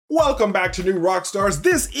Welcome back to New Rockstars.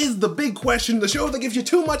 This is The Big Question, the show that gives you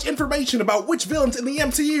too much information about which villains in the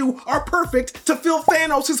MCU are perfect to fill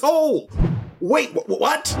Thanos' hole. Wait,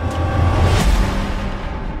 what?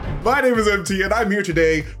 My name is MT, and I'm here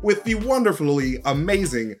today with the wonderfully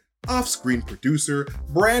amazing off-screen producer,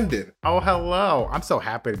 Brandon. Oh, hello. I'm so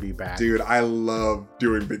happy to be back. Dude, I love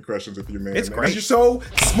doing big questions with you, man. It's great. You're so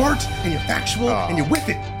smart, and you're factual, and you're with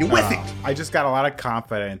it. You're with it. I just got a lot of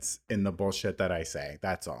confidence in the bullshit that I say.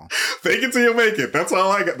 That's all. Fake it till you make it. That's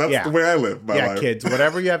all I got. That's the way I live my life. Kids,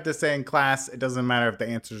 whatever you have to say in class, it doesn't matter if the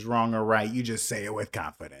answer's wrong or right. You just say it with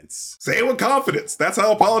confidence. Say it with confidence. That's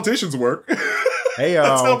how politicians work. Hey-o.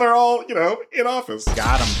 That's how they're all, in office.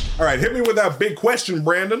 Got them. All right, hit me with that big question,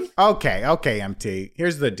 Brandon. Okay, MT.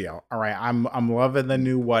 Here's the deal. All right, I'm loving the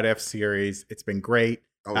new What If series. It's been great.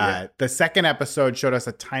 Oh, yeah. The second episode showed us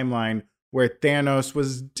a timeline where Thanos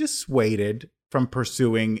was dissuaded from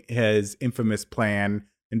pursuing his infamous plan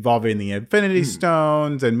involving the Infinity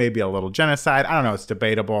Stones and maybe a little genocide. I don't know. It's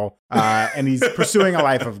debatable. And he's pursuing a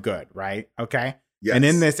life of good, right? Okay. Yes. And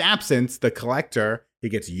in this absence, the Collector, he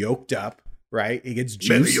gets yoked up, right? He gets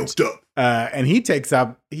juiced. Very yoked up. And he takes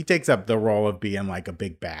up the role of being like a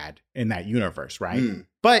big bad in that universe, right?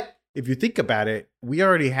 But if you think about it, we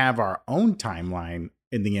already have our own timeline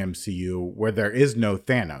in the MCU where there is no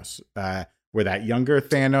Thanos. Where that younger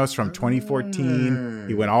Thanos from 2014,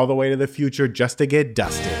 he went all the way to the future just to get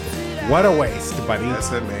dusted. What a waste, buddy.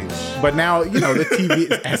 SMH. But now, the TV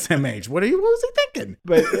SMH. What was he thinking?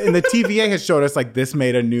 But and the TVA has showed us like this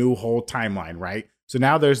made a new whole timeline, right? So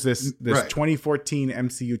now there's this 2014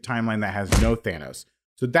 MCU timeline that has no Thanos.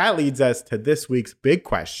 So that leads us to this week's big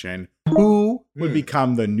question. Who would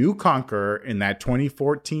become the new conqueror in that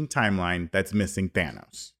 2014 timeline that's missing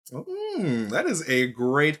Thanos? That is a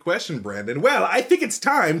great question, Brandon. Well, I think it's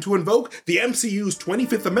time to invoke the MCU's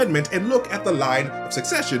 25th Amendment and look at the line of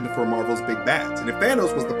succession for Marvel's big bads. And if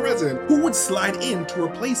Thanos was the president, who would slide in to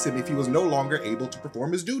replace him if he was no longer able to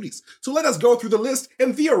perform his duties? So let us go through the list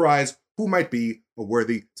and theorize who might be a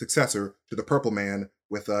worthy successor to the Purple Man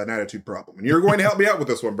with an attitude problem. And you're going to help me out with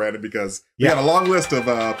this one, Brandon, because we got a long list of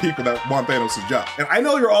people that want Thanos' job. And I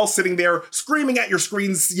know you're all sitting there screaming at your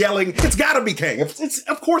screens, yelling, it's gotta be Kang.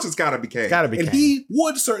 Of course it's gotta be Kang. And he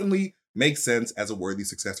would certainly make sense as a worthy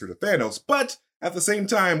successor to Thanos. But at the same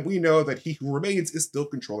time, we know that he who remains is still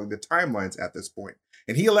controlling the timelines at this point.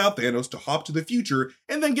 And he allowed Thanos to hop to the future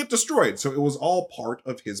and then get destroyed. So it was all part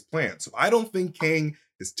of his plan. So I don't think Kang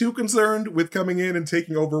is too concerned with coming in and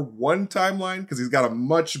taking over one timeline because he's got a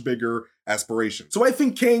much bigger aspiration. So I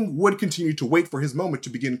think Kang would continue to wait for his moment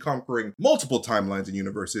to begin conquering multiple timelines and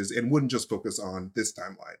universes and wouldn't just focus on this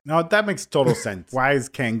timeline. No, that makes total sense. Why is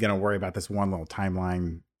Kang going to worry about this one little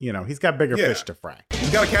timeline? He's got bigger fish to fry. He's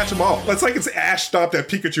got to catch them all. It's like it's Ash stopped at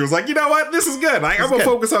Pikachu. It was like, you know what? This is good. I'm going to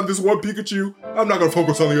focus on this one Pikachu. I'm not going to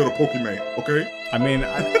focus on the other Pokemon, okay? I mean,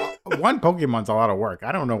 one Pokemon's a lot of work.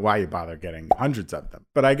 I don't know why you bother getting hundreds of them.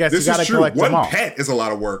 But I guess you got to collect them all. One pet is a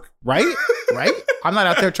lot of work. Right? I'm not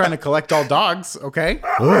out there trying to collect all dogs, okay?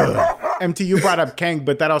 MT, you brought up Kang,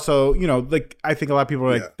 but that also, I think a lot of people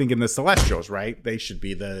are thinking the Celestials, right? They should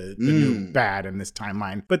be the new bad in this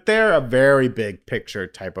timeline. But they're a very big picture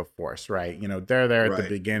type of force, right? They're there at the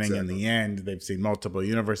beginning and the end. They've seen multiple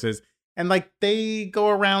universes. And they go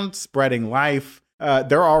around spreading life.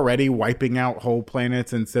 They're already wiping out whole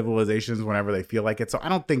planets and civilizations whenever they feel like it. So I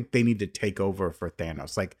don't think they need to take over for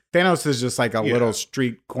Thanos. Thanos is just a little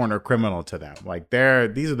street corner criminal to them.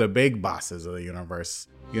 These are the big bosses of the universe.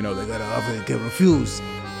 They gotta offer and can refuse.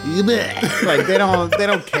 They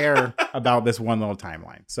don't care about this one little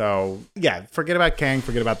timeline. So yeah, forget about Kang,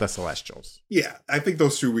 forget about the Celestials. Yeah, I think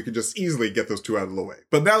those two, we could just easily get those two out of the way.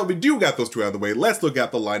 But now that we do got those two out of the way, let's look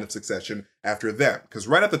at the line of succession after them. Because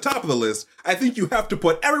right at the top of the list, I think you have to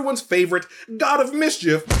put everyone's favorite god of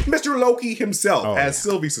mischief, Mr. Loki himself,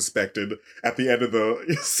 Sylvie suspected at the end of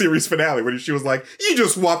the series finale, when she was like, you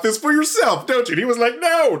just want this for yourself, don't you? And he was like,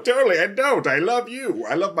 no, totally, I don't. I love you.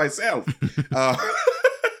 I love myself.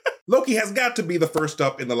 Loki has got to be the first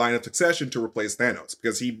up in the line of succession to replace Thanos,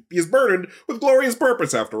 because he is burdened with glorious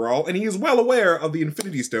purpose after all, and he is well aware of the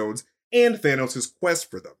Infinity Stones and Thanos'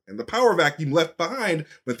 quest for them. And the power vacuum left behind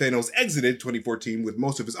when Thanos exited 2014 with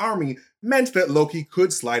most of his army meant that Loki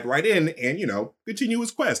could slide right in and, continue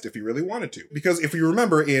his quest if he really wanted to. Because if you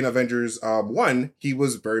remember in Avengers 1, he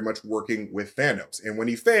was very much working with Thanos. And when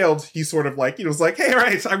he failed, he sort of was like, hey, all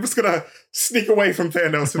right, I'm just gonna sneak away from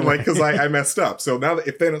Thanos and because I messed up. So now that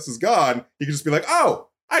if Thanos is gone, he can just be like, oh,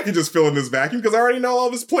 I can just fill in this vacuum because I already know all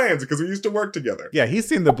of his plans because we used to work together. Yeah, he's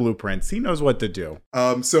seen the blueprints. He knows what to do.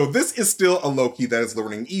 So this is still a Loki that is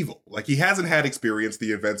learning evil. Like, he hasn't had experienced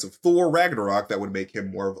the events of Thor Ragnarok that would make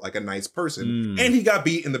him more of like a nice person. And he got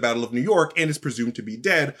beat in the Battle of New York and is presumed to be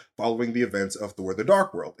dead following the events of Thor the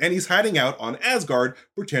Dark World. And he's hiding out on Asgard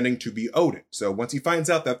pretending to be Odin. So once he finds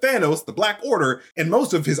out that Thanos, the Black Order, and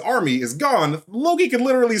most of his army is gone, Loki can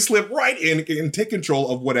literally slip right in and take control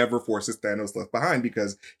of whatever forces Thanos left behind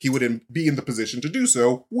because he would be in the position to do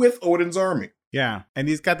so with Odin's army. Yeah, and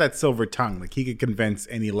he's got that silver tongue. Like, he could convince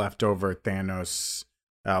any leftover Thanos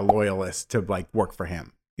loyalist to, like, work for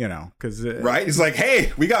him, you know? Because right? He's like,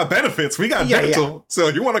 hey, we got benefits. We got dental. So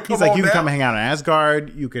you want to come He's like, on you can down? come hang out in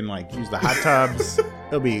Asgard. You can, like, use the hot tubs.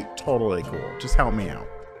 It'll be totally cool. Just help me out.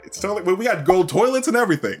 It's totally, we got gold toilets and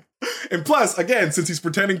everything. And plus, again, since he's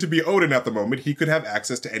pretending to be Odin at the moment, he could have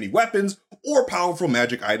access to any weapons or powerful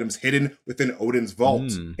magic items hidden within Odin's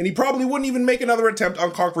vault. And he probably wouldn't even make another attempt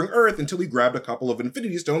on conquering Earth until he grabbed a couple of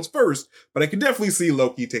Infinity Stones first. But I could definitely see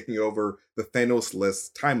Loki taking over the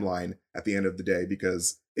Thanos-less timeline at the end of the day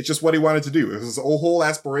because it's just what he wanted to do. His whole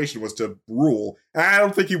aspiration was to rule. And I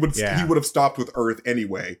don't think he would have stopped with Earth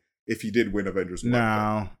anyway if he did win Avengers 1.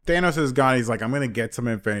 No. Thanos is gone. He's like, I'm going to get some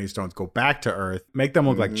Infinity Stones, go back to Earth, make them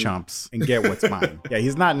look like chumps, and get what's mine. Yeah,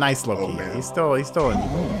 he's not nice Loki. He's still an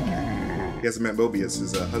evil. He hasn't met Mobius,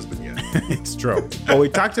 his husband, yet. It's true. Well, we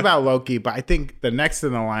talked about Loki, but I think the next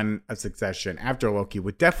in the line of succession after Loki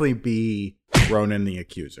would definitely be Ronan the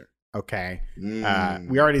Accuser. Okay.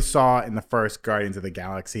 We already saw in the first Guardians of the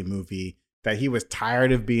Galaxy movie that he was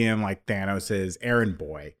tired of being like Thanos's errand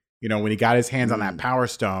boy. You know, when he got his hands on that Power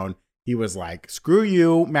Stone, he was like, screw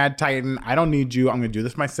you, Mad Titan. I don't need you. I'm going to do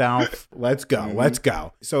this myself. Let's go. Let's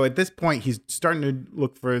go. So at this point, he's starting to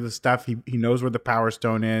look for the stuff. He knows where the Power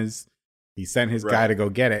Stone is. He sent his guy to go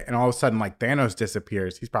get it. And all of a sudden, like, Thanos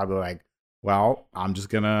disappears. He's probably like, well, I'm just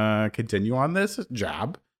going to continue on this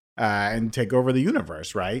job and take over the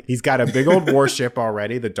universe, right? He's got a big old warship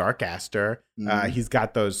already, the Dark Aster. He's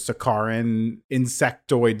got those Sakaran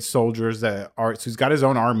insectoid soldiers so he's got his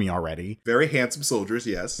own army already. Very handsome soldiers,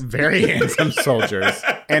 yes. Very handsome soldiers.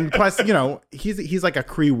 And plus, you know, he's like a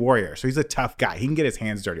Kree warrior, so he's a tough guy. He can get his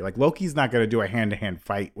hands dirty. Like, Loki's not going to do a hand-to-hand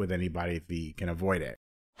fight with anybody if he can avoid it.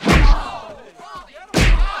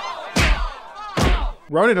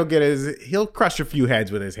 Ronan he'll crush a few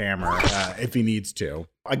heads with his hammer if he needs to.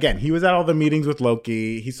 Again, he was at all the meetings with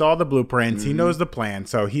Loki. He saw the blueprints. He knows the plan.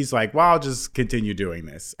 So he's like, well, I'll just continue doing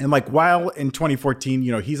this. And like, while in 2014,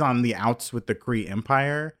 you know, he's on the outs with the Kree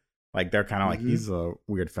Empire. Like, they're kind of like, he's a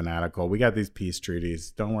weird fanatical. We got these peace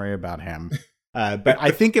treaties. Don't worry about him. But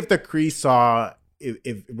I think if the Kree saw,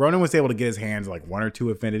 if Ronan was able to get his hands like 1 or 2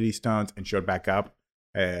 Infinity Stones and showed back up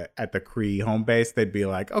at the Kree home base, they'd be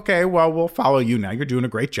like, okay, well, we'll follow you now. You're doing a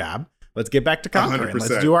great job. Let's get back to conquering. 100%.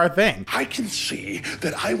 Let's do our thing. I can see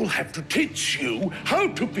that I will have to teach you how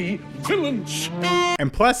to be villains.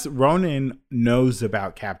 And plus, Ronan knows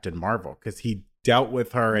about Captain Marvel because he dealt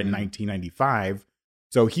with her in 1995.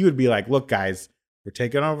 So he would be like, look, guys, we're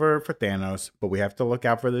taking over for Thanos, but we have to look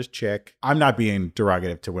out for this chick. I'm not being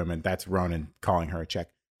derogative to women. That's Ronan calling her a chick.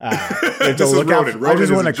 This is Ronan. I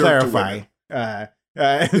just want to clarify.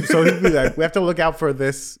 So he'd be like, we have to look out for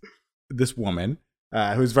this woman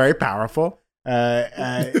who's very powerful.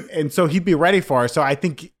 And so he'd be ready for her. So I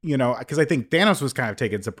think, you know, because I think Thanos was kind of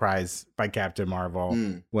taken surprise by Captain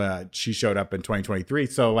Marvel when she showed up in 2023.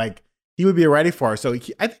 So like, he would be ready for her. So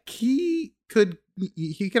I think he could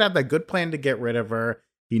have that good plan to get rid of her.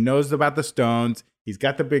 He knows about the stones. He's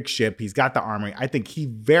got the big ship. He's got the army. I think he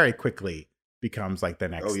very quickly becomes like the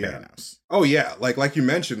next Thanos. Oh yeah, like you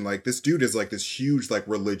mentioned, like this dude is like this huge like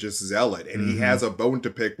religious zealot, and he has a bone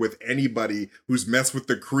to pick with anybody who's messed with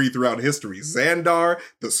the Kree throughout history. Xandar,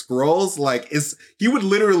 the Skrulls, he would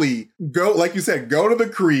literally go, like you said, go to the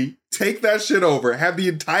Kree, take that shit over, have the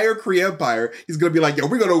entire Kree Empire. He's gonna be like, yo,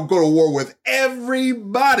 we're gonna go to war with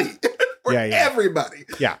everybody. Everybody.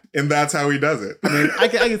 Yeah. And that's how he does it. I mean, I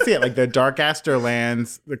can see it. Like the Dark Aster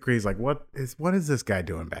lands, the Kree's like, what is this guy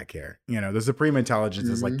doing back here? You know, the Supreme Intelligence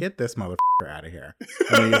is like, get this motherfucker out of here.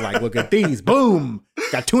 And then he's like, look at these. Boom.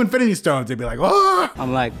 Got 2 Infinity Stones. They'd be like, oh.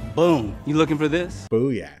 I'm like, boom. You looking for this?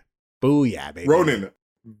 Booyah. Booyah, baby. Ronan,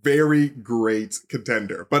 very great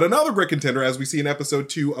contender. But another great contender, as we see in episode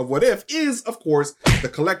 2 of What If, is, of course, the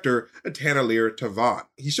collector, Taneleer Tavon.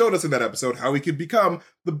 He showed us in that episode how he could become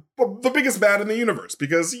the biggest bad in the universe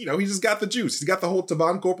because, you know, he just got the juice. He's got the whole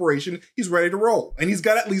Tavon Corporation. He's ready to roll. And he's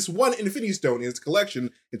got at least 1 Infinity Stone in his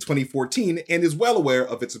collection in 2014 and is well aware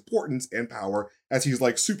of its importance and power as he's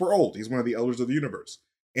like super old. He's one of the elders of the universe.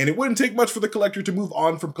 And it wouldn't take much for the Collector to move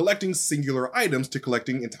on from collecting singular items to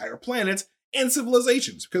collecting entire planets and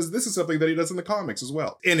civilizations, because this is something that he does in the comics as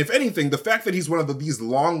well. And if anything, the fact that he's one of these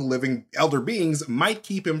long-living elder beings might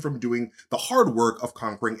keep him from doing the hard work of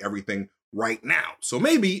conquering everything right now. So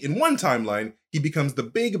maybe, in one timeline, he becomes the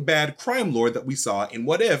big bad crime lord that we saw in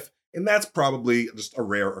What If, and that's probably just a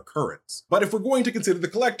rare occurrence. But if we're going to consider the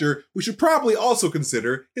Collector, we should probably also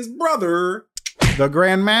consider his brother, the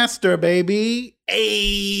Grand Master, baby. Hey,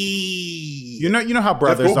 you know how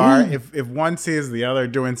brothers are. If one sees the other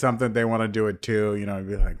doing something, they want to do it too. You know, it'd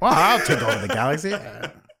be like, well, I'll take over the galaxy.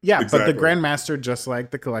 Yeah, exactly. But the Grand Master, just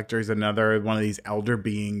like the Collector, is another one of these elder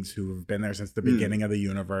beings who've been there since the beginning of the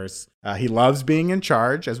universe. He loves being in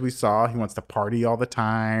charge, as we saw. He wants to party all the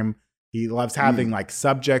time. He loves having like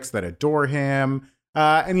subjects that adore him.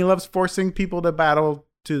 And he loves forcing people to battle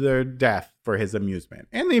to their death for his amusement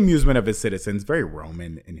and the amusement of his citizens. Very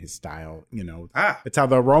Roman in his style, you know. It's how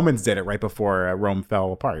the Romans did it right before Rome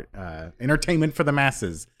fell apart. Entertainment for the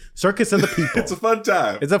masses, circus of the people. It's a fun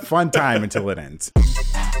time. It's a fun time until it ends.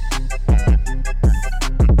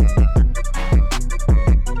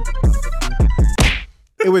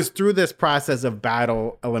 It was through this process of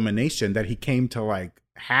battle elimination that he came to like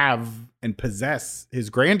have and possess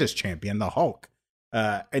his grandest champion, the Hulk.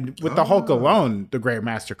 And with the Hulk alone, the Grand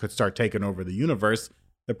Master could start taking over the universe.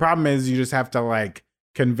 The problem is you just have to like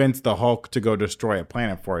convince the Hulk to go destroy a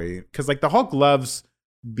planet for you. Because like the Hulk loves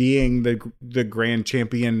being the grand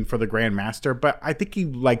champion for the Grand Master, but I think he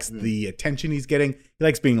likes the attention he's getting. He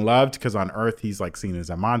likes being loved because on Earth he's like seen as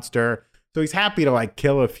a monster. So he's happy to like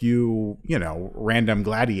kill a few, you know, random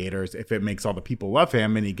gladiators if it makes all the people love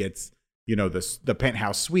him, and he gets, you know, the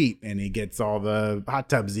penthouse suite, and he gets all the hot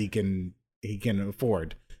tubs he can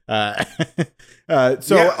afford. So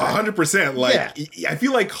 100%. Like, I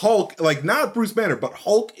feel like Hulk, like not Bruce Banner, but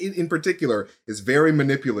Hulk in particular is very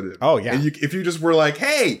manipulative. Oh yeah. And if you just were like,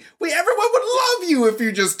 hey, everyone would love you if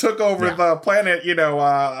you just took over the planet,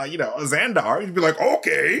 Xandar, you'd be like,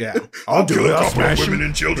 okay, yeah, I'll do it. I'll smash women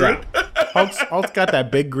and children. Yeah. Hulk's got that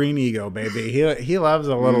big green ego, baby. He loves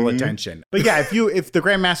a little attention. But yeah, if the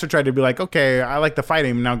Grand Master tried to be like, okay, I like the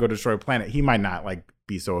fighting, now go destroy a planet, he might not like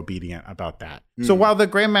be so obedient about that. So while the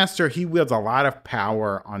Grand Master, he wields a lot of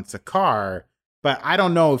power on Sakaar, but I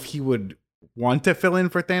don't know if he would want to fill in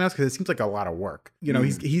for Thanos because it seems like a lot of work. You know,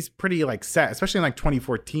 he's pretty like set, especially in like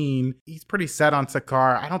 2014. He's pretty set on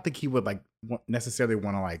Sakaar. I don't think he would like necessarily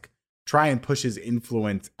want to like try and push his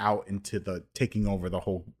influence out into the taking over the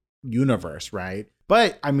whole universe, right?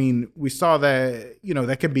 But I mean, we saw that, you know,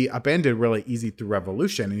 that could be upended really easy through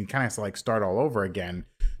Revolution, and he kind of has to like start all over again.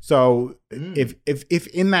 So if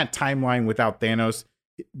in that timeline without Thanos,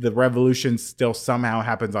 the Revolution still somehow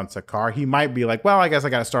happens on Sakaar, he might be like, well, I guess I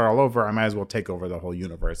got to start all over. I might as well take over the whole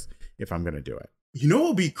universe if I'm going to do it. You know what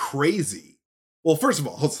would be crazy? Well, first of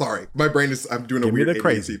all, sorry, my brain is, I'm doing a weird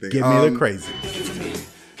crazy thing. Give me the crazy.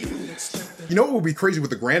 You know what would be crazy with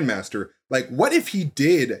the Grandmaster? Like, what if he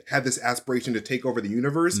did have this aspiration to take over the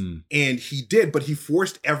universe, and he did, but he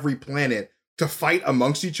forced every planet to fight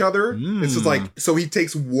amongst each other? It's just like, so he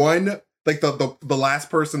takes one, like the last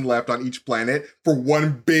person left on each planet for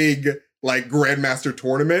one big like Grandmaster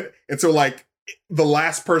tournament, and so like the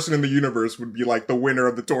last person in the universe would be like the winner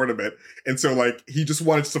of the tournament, and so like he just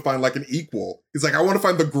wanted to find like an equal. He's like, I want to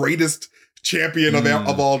find the greatest champion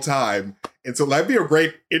of all time. And so that'd be a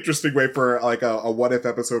great, interesting way for like a what if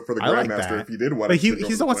episode for the Grandmaster if he did want to. But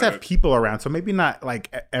he still wants to have people around, so maybe not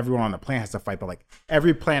like everyone on the planet has to fight, but like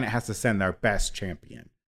every planet has to send their best champion,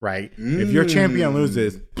 right? If your champion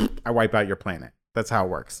loses, I wipe out your planet. That's how it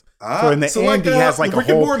works. So in the end, like, he has like a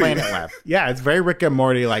whole planet left. Yeah, it's very Rick and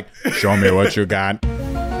Morty. Like, show me what you got.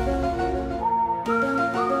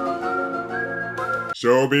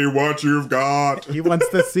 Show me what you've got. He wants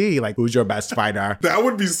to see, like, who's your best fighter. That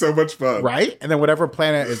would be so much fun. Right? And then whatever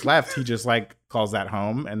planet is left, he just, like, calls that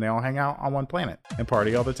home, and they all hang out on one planet and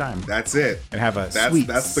party all the time. That's it. And have a sweet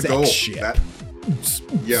That's the goal. Ship.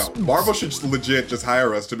 Marvel should just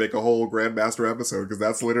hire us to make a whole Grandmaster episode, because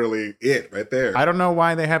that's literally it right there. I don't know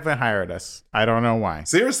why they haven't hired us. I don't know why.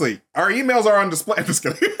 Seriously, our emails are on display. I'm just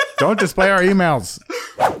kidding. Don't display our emails.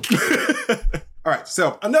 All right,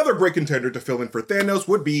 so another great contender to fill in for Thanos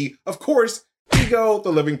would be, of course, Ego, the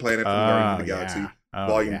Living Planet from Guardians of the Galaxy,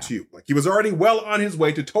 Volume 2. Like, he was already well on his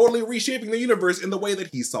way to totally reshaping the universe in the way that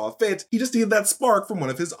he saw fit. He just needed that spark from one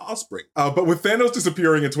of his offspring. But with Thanos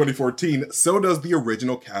disappearing in 2014, so does the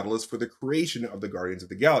original catalyst for the creation of the Guardians of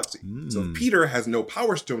the Galaxy. So if Peter has no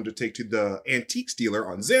Power Stone to take to the Antiques dealer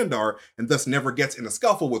on Xandar, and thus never gets in a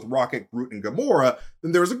scuffle with Rocket, Groot, and Gamora,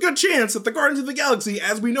 then there's a good chance that the Guardians of the Galaxy,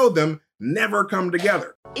 as we know them, never come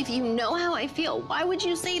together. If you know how I feel, why would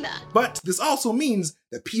you say that? But this also means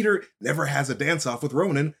that Peter never has a dance-off with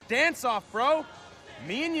Ronan. Dance off, bro.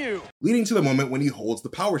 Me and you. Leading to the moment when he holds the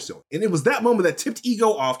Power Stone. And it was that moment that tipped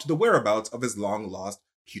Ego off to the whereabouts of his long-lost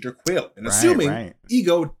Peter Quill. And assuming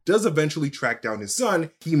Ego does eventually track down his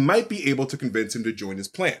son, he might be able to convince him to join his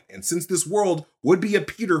plan. And since this world would be a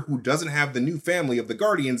Peter who doesn't have the new family of the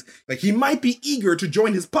Guardians, like he might be eager to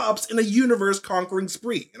join his pups in a universe-conquering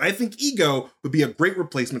spree. And I think Ego would be a great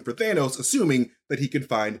replacement for Thanos, assuming that he can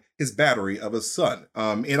find his battery of a son.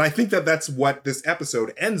 And I think that that's what this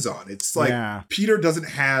episode ends on. It's like Peter doesn't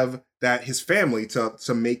have that his family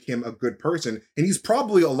to make him a good person. And he's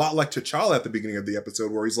probably a lot like T'Challa at the beginning of the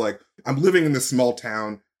episode where he's like, I'm living in this small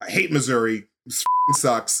town. I hate Missouri. This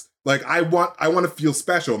sucks. Like, I want to feel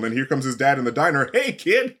special. And then here comes his dad in the diner. Hey,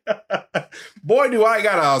 kid. Boy, do I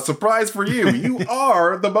got a surprise for you. You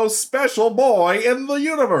are the most special boy in the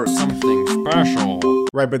universe. Something special.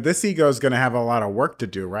 Right, but this Ego is going to have a lot of work to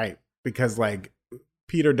do, right? Because, like,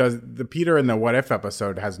 Peter in the What If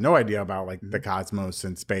episode has no idea about, like, the cosmos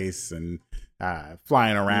and space and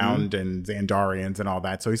flying around and Xandarians and all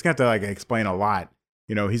that. So he's going to have to, like, explain a lot.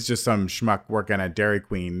 You know, he's just some schmuck working at Dairy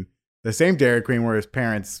Queen. The same Dairy Queen where his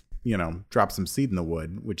parents, you know, dropped some seed in the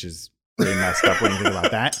wood, which is pretty messed up when you think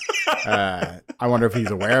about that. I wonder if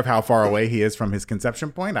he's aware of how far away he is from his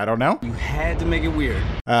conception point. I don't know. You had to make it weird.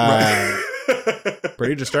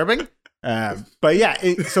 Pretty disturbing. But yeah,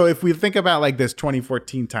 so if we think about like this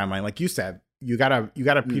 2014 timeline, like you said, you got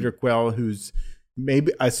a Peter Quill who's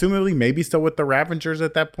assumably still with the Ravengers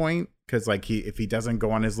at that point, because like if he doesn't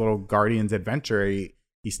go on his little Guardians adventure,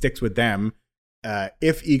 he sticks with them.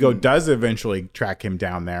 If Ego does eventually track him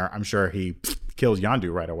down there, I'm sure he kills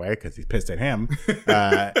Yondu right away because he's pissed at him.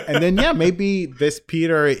 And then maybe this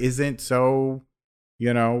Peter isn't so,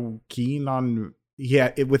 you know, keen on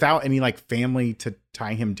without any like family to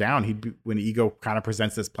tie him down. When Ego kind of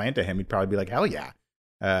presents this plan to him, he'd probably be like, hell yeah,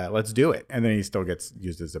 let's do it. And then he still gets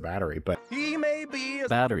used as a battery, but He may be a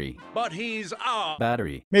Battery. but he's a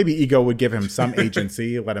Battery. maybe Ego would give him some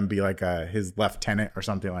agency, let him be like his lieutenant or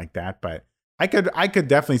something like that. But I could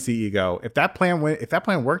definitely see Ego if that plan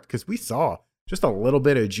worked, because we saw just a little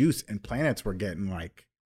bit of juice and planets were getting like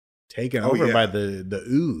taken over by the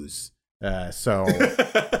ooze. So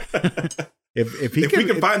if we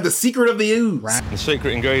can find the secret of the ooze, right? The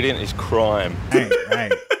secret ingredient is crime.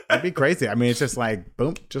 Right. That'd be crazy. I mean, it's just like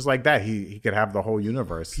boom, just like that. He could have the whole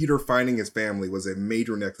universe. Peter finding his family was a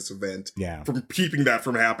major Nexus event. Yeah. From keeping that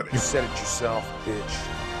from happening. You said it yourself,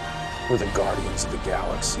 bitch. We're the Guardians of the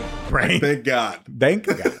Galaxy. Right. Thank God. Thank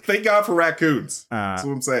God. Thank God for raccoons. That's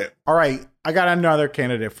what I'm saying. All right. I got another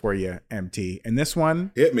candidate for you, MT. And this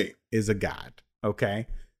one hit me. Is a god. Okay.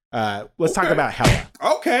 Let's talk about Hela.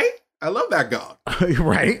 Okay. I love that god.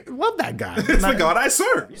 Right? Love that god. It's the god I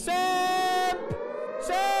serve.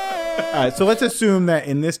 So let's assume that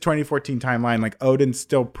in this 2014 timeline, like Odin's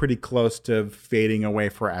still pretty close to fading away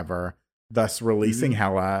forever, thus releasing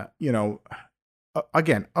Hela. You know,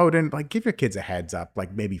 again, Odin, like give your kids a heads up,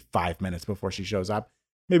 like maybe 5 minutes before she shows up.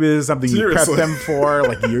 Maybe this is something you prep them for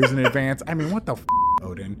like years in advance. I mean, what the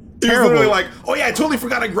Odin? He's literally like, oh yeah, I totally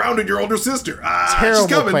forgot I grounded your older sister. Terrible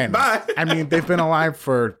she's coming. Plan. Bye. I mean, they've been alive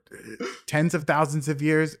for tens of thousands of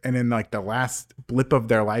years, and in like the last blip of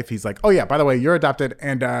their life, he's like, oh yeah, by the way, you're adopted,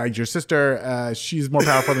 and your sister, she's more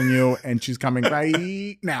powerful than you, and she's coming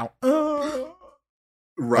right now.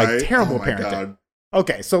 Right. Like, terrible parenting. God.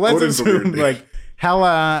 Okay, so let's assume like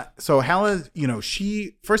Hela. So Hela, you know,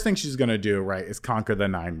 first thing she's gonna do, right, is conquer the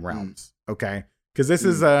 9 realms. Okay. Because this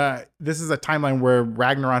is a timeline where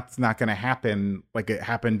Ragnarok's not going to happen like it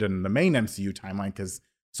happened in the main MCU timeline, because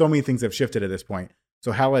so many things have shifted at this point.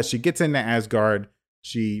 So Hela, she gets into Asgard,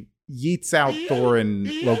 she yeets out Thor and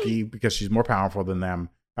Loki because she's more powerful than them.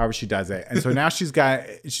 However she does it, and so now she's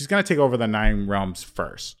going to take over the 9 realms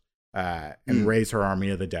first and raise her army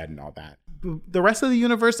of the dead and all that. The rest of the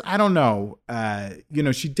universe, I don't know. You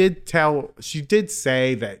know, she did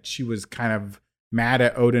say that she was kind of mad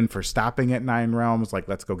at Odin for stopping at 9 realms. Like,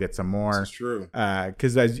 let's go get some more. That's true.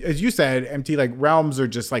 Because as you said, MT, like realms are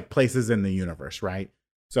just like places in the universe, right?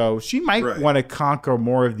 So she might want to conquer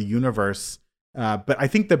more of the universe. But I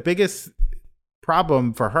think the biggest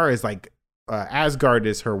problem for her is like Asgard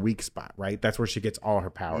is her weak spot, right? That's where she gets all her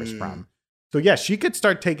powers from. So yeah, she could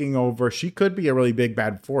start taking over. She could be a really big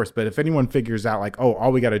bad force. But if anyone figures out like, oh,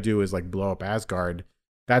 all we got to do is like blow up Asgard,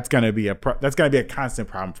 that's gonna be a constant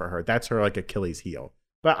problem for her. That's her like Achilles heel.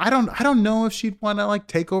 But I don't know if she'd want to like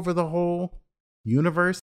take over the whole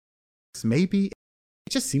universe. Maybe it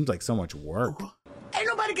just seems like so much work. Ain't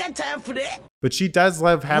nobody got time for that. But she does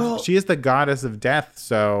she is the goddess of death.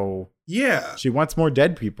 So Yeah. She wants more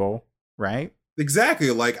dead people, right?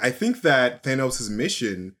 Exactly. Like, I think that Thanos'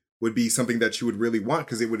 mission would be something that she would really want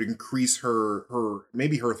because it would increase her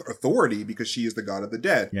authority because she is the god of the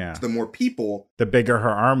dead. Yeah. So the more people, the bigger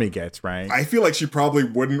her army gets, right? I feel like she probably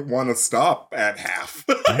wouldn't want to stop at half.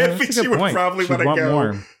 Yeah, I think she would probably want to go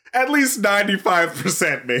more. at least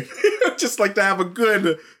 95%, maybe. Just like to have a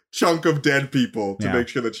good chunk of dead people to make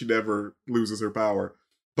sure that she never loses her power.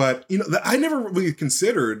 But, you know, I never really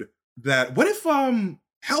considered that. What if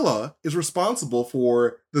Hela is responsible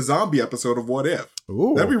for the zombie episode of What If?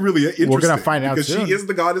 Ooh. That'd be really interesting. We're going to find out because soon. she is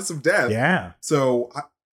the goddess of death. Yeah. So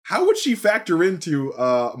how would she factor into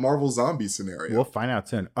a Marvel zombie scenario? We'll find out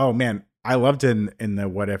soon. Oh, man. I loved in the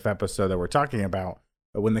What If episode that we're talking about,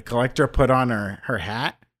 when the Collector put on her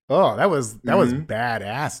hat. Oh, that was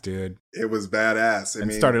badass, dude. It was badass. I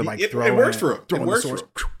mean, started like throwing it works for him. It works for him.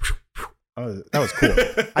 Oh, that was cool.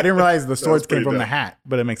 I didn't realize the swords came from the hat,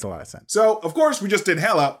 but it makes a lot of sense. So, of course, we just did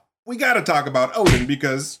Hela. We got to talk about Odin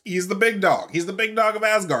because he's the big dog. He's the big dog of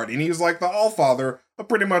Asgard, and he's like the all-father of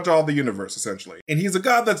pretty much all the universe, essentially. And he's a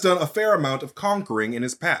god that's done a fair amount of conquering in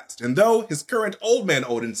his past. And though his current old man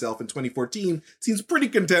Odin self in 2014 seems pretty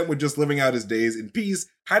content with just living out his days in peace,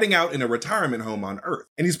 hiding out in a retirement home on Earth.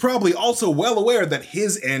 And he's probably also well aware that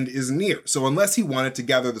his end is near. So unless he wanted to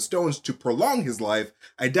gather the stones to prolong his life,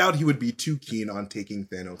 I doubt he would be too keen on taking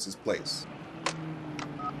Thanos' place.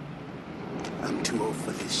 I'm too old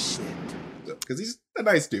for this shit. Because he's a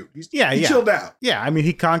nice dude. He chilled out. Yeah, I mean,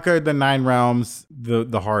 he conquered the 9 realms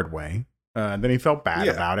the hard way. Then he felt bad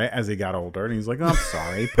about it as he got older. And he's like, oh, I'm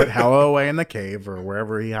sorry. Put Hela away in the cave or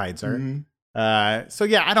wherever he hides her. Mm-hmm. So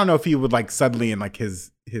yeah, I don't know if he would like suddenly in like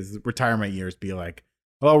his retirement years be like,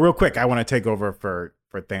 well, real quick, I want to take over for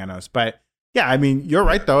Thanos. But yeah, I mean, you're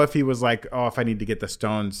right though. If he was like, oh, if I need to get the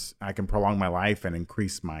stones, I can prolong my life and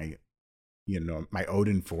increase my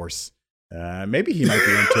Odin force. Maybe he might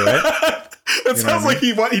be into it. It sounds like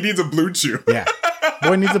he needs a blue chew. Yeah,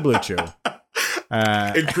 boy needs a blue chew.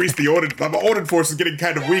 Increase the Odin. My Odin force is getting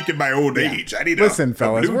kind of weak in my old age. I need listen,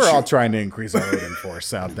 fellas. We're all trying to increase our Odin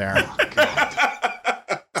force out there.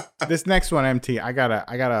 This next one, MT, I got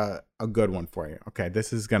a good one for you. Okay,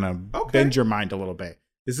 this is gonna bend your mind a little bit.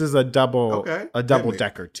 This is a double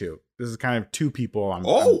decker too. This is kind of 2 people I'm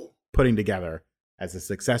putting together as a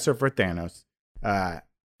successor for Thanos.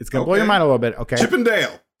 It's gonna blow your mind a little bit. Okay, Chip and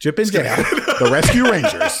Dale, the Rescue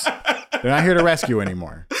Rangers. They're not here to rescue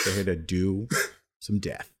anymore. They're here to do some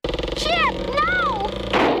death. Chip,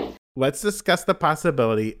 no! Let's discuss the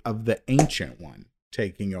possibility of the Ancient One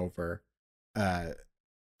taking over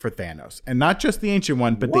for Thanos. And not just the Ancient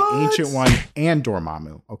One, but the Ancient One and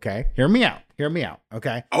Dormammu. Okay? Hear me out.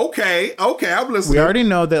 Okay? Okay, I'm listening. We already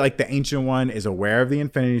know that like the Ancient One is aware of the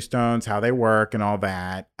Infinity Stones, how they work and all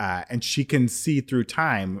that. And she can see through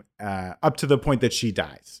time up to the point that she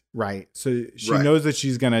dies, right? So she knows that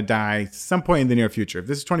she's going to die some point in the near future. If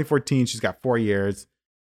this is 2014, she's got 4 years.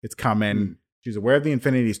 It's coming. She's aware of the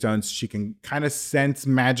Infinity Stones. She can kind of sense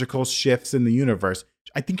magical shifts in the universe.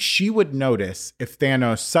 I think she would notice if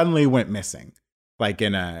Thanos suddenly went missing. Like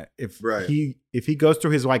if he goes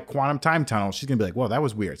through his like quantum time tunnel, she's gonna be like, whoa, that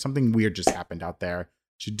was weird. Something weird just happened out there.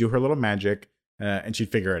 She'd do her little magic and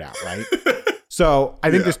she'd figure it out, right? So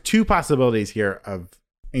I think there's 2 possibilities here of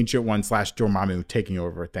Ancient One / Dormammu taking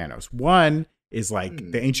over Thanos. One is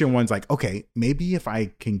like the Ancient One's like, okay, maybe if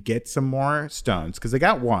I can get some more stones, because they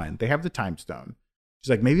got 1, they have the time stone. She's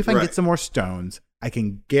like, maybe if I can get some more stones, I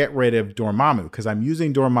can get rid of Dormammu because I'm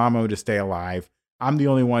using Dormammu to stay alive. I'm the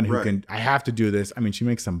only one who can, I have to do this. I mean, she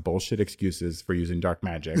makes some bullshit excuses for using dark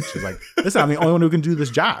magic. She's like, listen, I'm the only one who can do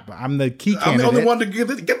this job. I'm the key candidate. I'm the only one to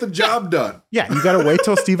get the job done. Yeah, you got to wait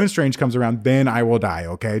till Stephen Strange comes around. Then I will die,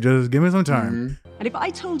 okay? Just give me some time. And if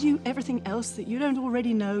I told you everything else that you don't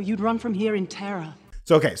already know, you'd run from here in terror.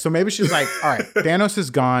 So maybe she's like, all right, Thanos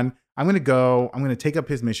is gone. I'm going to take up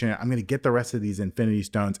his mission. I'm going to get the rest of these Infinity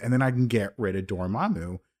Stones, and then I can get rid of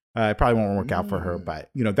Dormammu. It probably won't work out for her, but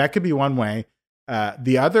that could be one way.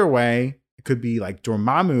 The other way, it could be like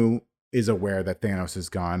Dormammu is aware that Thanos is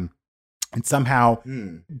gone and somehow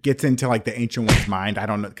gets into like the Ancient One's mind. I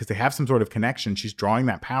don't know, because they have some sort of connection. She's drawing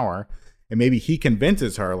that power, and maybe he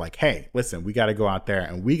convinces her like, hey, listen, we got to go out there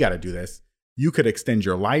and we got to do this. You could extend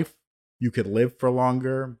your life. You could live for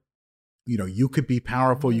longer. You could be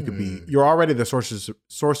powerful. You could be, you're already the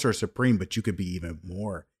sorcerer supreme, but you could be even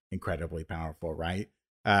more incredibly powerful, right?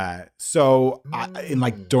 And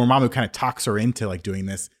like Dormammu kind of talks her into like doing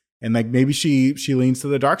this, and like maybe she leans to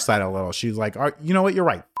the dark side a little. She's like, you know what, you're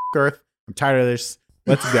right, F*** Earth, I'm tired of this.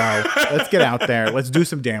 Let's go. Let's get out there. Let's do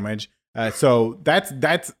some damage. So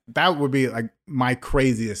that would be like my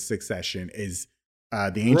craziest succession is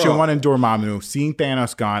The Ancient One and Dormammu seeing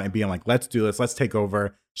Thanos gone and being like, let's do this. Let's take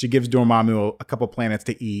over. She gives Dormammu a couple planets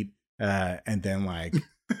to eat. And then like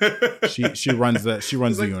she runs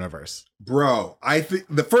the universe. Bro, I think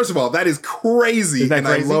first of all, that is crazy. Crazy?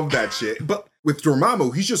 I love that shit. But with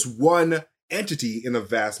Dormammu, he's just one entity in a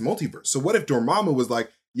vast multiverse. So what if Dormammu was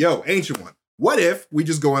like, yo, Ancient One, what if we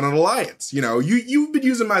just go on an alliance? You know, you've been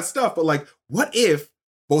using my stuff, but like, what if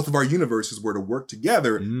both of our universes were to work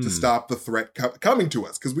together to stop the threat coming to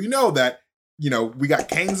us? Because we know that, you know, we got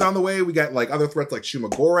Kang's on the way. We got like other threats like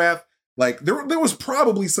Shuma-Gorath. Like there was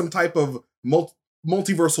probably some type of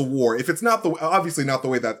multiversal war. If it's not obviously not the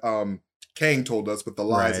way that Kang told us with the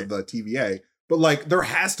lies of the TVA, but like there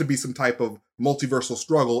has to be some type of multiversal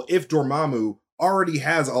struggle if Dormammu already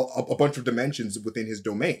has a bunch of dimensions within his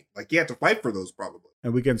domain. Like he had to fight for those probably.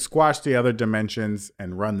 And we can squash the other dimensions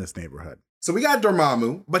and run this neighborhood. So we got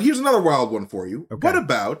Dormammu, but here's another wild one for you. Okay. What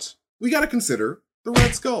about, we got to consider the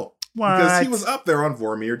Red Skull. What? Because he was up there on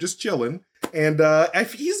Vormir just chilling, and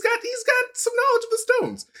he's got some knowledge of the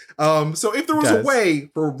stones. So if there was a way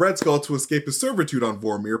for Red Skull to escape his servitude on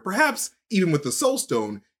Vormir, perhaps even with the Soul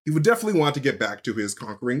Stone, he would definitely want to get back to his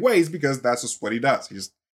conquering ways because that's just what he does.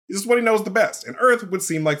 He's just what he knows the best. And Earth would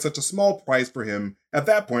seem like such a small price for him at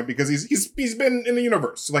that point because he's been in the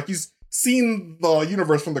universe. Like he's seen the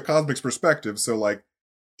universe from the cosmic's perspective. So like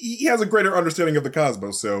he has a greater understanding of the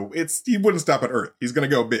cosmos. So he wouldn't stop at Earth. He's gonna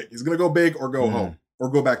go big. He's gonna go big or go home or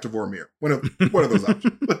go back to Vormir. One of those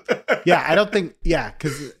options. Yeah, I don't think. Yeah,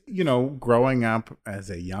 because you know, growing up as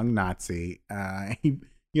a young Nazi,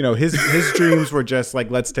 his dreams were just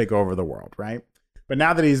like, let's take over the world, right? But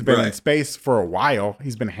now that he's been in space for a while,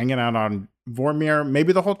 he's been hanging out on Vormir.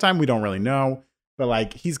 Maybe the whole time, we don't really know. But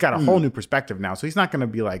like, he's got a whole new perspective now, so he's not going to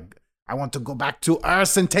be like, I want to go back to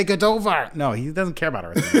Earth and take it over. No, he doesn't care about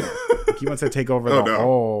Earth anymore. Like, he wants to take over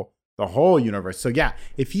the whole universe. So yeah,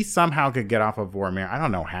 if he somehow could get off of Vormir, I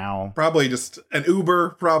don't know how. Probably just an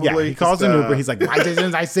Uber. Probably yeah. He calls an Uber. He's like, why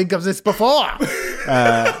didn't I think of this before?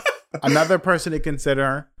 Another person to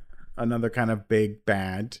consider, another kind of big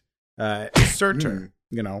bad, is Surtur.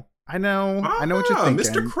 You know. I know what you're thinking.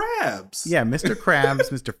 Mr. Krabs. Yeah, Mr. Krabs,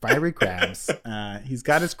 Mr. Fiery Krabs. He's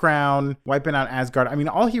got his crown, wiping out Asgard. I mean,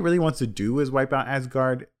 all he really wants to do is wipe out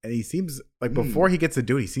Asgard. And he seems like before he gets to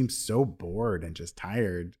do it, he seems so bored and just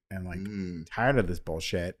tired and like tired of this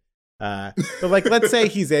bullshit. But like, let's say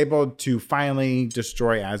he's able to finally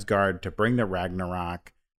destroy Asgard to bring the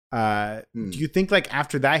Ragnarok. Do you think like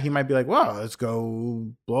after that, he might be like, well, let's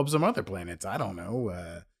go blow up some other planets? I don't know.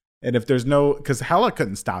 And if there's because Hela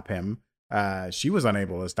couldn't stop him, she was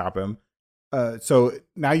unable to stop him. So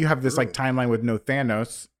now you have this like timeline with no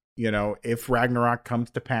Thanos. You know, if Ragnarok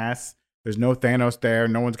comes to pass, there's no Thanos there.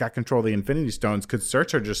 No one's got control of the Infinity Stones. Could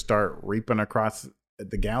Surtur just start reaping across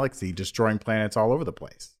the galaxy, destroying planets all over the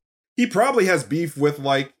place? He probably has beef with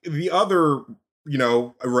like the other,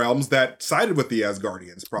 realms that sided with the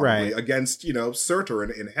Asgardians, probably against, Surtur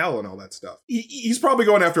and Hel and all that stuff. He's probably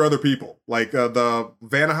going after other people, like the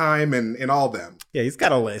Vanaheim and all them. Yeah, he's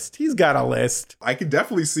got a list. I could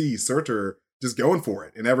definitely see Surtur just going for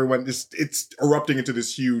it, and everyone it's erupting into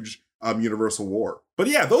this huge universal war. But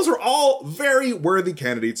yeah, those are all very worthy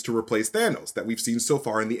candidates to replace Thanos that we've seen so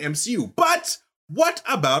far in the MCU. But what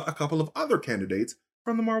about a couple of other candidates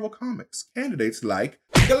from the Marvel Comics? Candidates like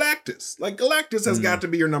Galactus. Like Galactus has got to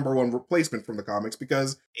be your number one replacement from the comics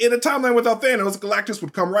because in a timeline without Thanos, Galactus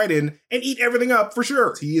would come right in and eat everything up for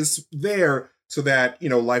sure. He is there so that,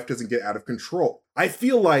 life doesn't get out of control. I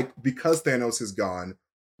feel like because Thanos is gone,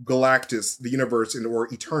 Galactus, the universe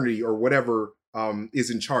or eternity or whatever is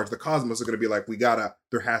in charge, the cosmos are going to be like,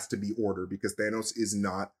 there has to be order because Thanos is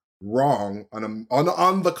not wrong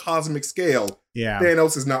on the cosmic scale. Yeah,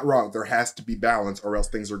 Thanos is not wrong. There has to be balance, or else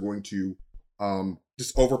things are going to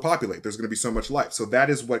just overpopulate. There's going to be so much life. So that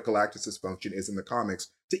is what Galactus's function is in the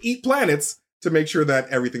comics: to eat planets to make sure that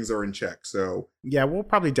everything's are in check. So yeah, we'll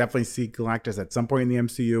probably definitely see Galactus at some point in the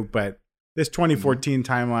MCU, but this 2014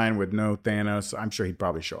 timeline with no Thanos, I'm sure he'd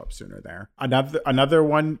probably show up sooner there. Another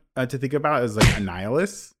one to think about is like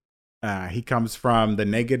Annihilus. He comes from the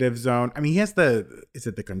negative zone. I mean, he has is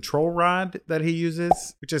it the control rod that he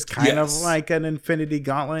uses, which is kind of like an Infinity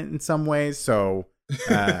Gauntlet in some ways. So,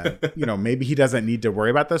 maybe he doesn't need to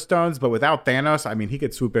worry about those stones, but without Thanos, I mean, he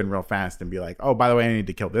could swoop in real fast and be like, oh, by the way, I need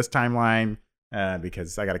to kill this timeline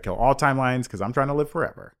because I got to kill all timelines because I'm trying to live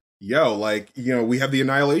forever. We have the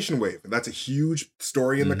Annihilation Wave, and that's a huge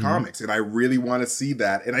story in the comics, and I really want to see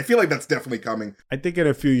that, and I feel like that's definitely coming. I think in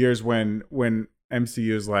a few years when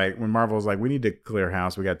MCU is like, when Marvel's like, we need to clear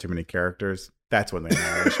house, we got too many characters, That's when the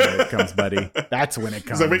annihilation comes, buddy. That's when it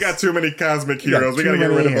comes. So we got too many cosmic heroes. We got to get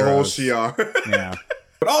rid of the whole Shi'ar. Yeah.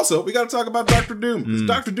 But also, we got to talk about Dr. Doom. 'Cause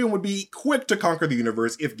Dr. Doom would be quick to conquer the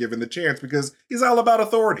universe if given the chance, because he's all about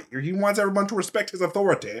authority. He wants everyone to respect his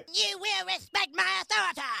authority. You will respect my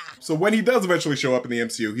authority. So when he does eventually show up in the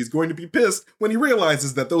MCU, he's going to be pissed when he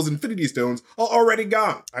realizes that those Infinity Stones are already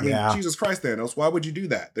gone. I mean, Jesus Christ, Thanos, why would you do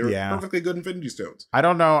that? They're perfectly good Infinity Stones. I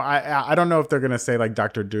don't know. I don't know if they're going to say like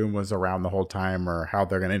Dr. Doom was around the whole time or how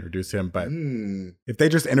they're going to introduce him, but if they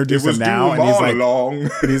just introduce him now and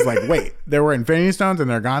he's like, wait, there were Infinity Stones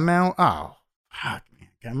and they're gone now? Oh, fuck, man.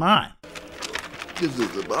 Come on. This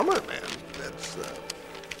is a bummer, man.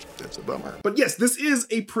 That's a bummer. But yes, this is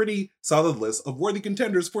a pretty solid list of worthy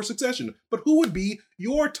contenders for Succession. But who would be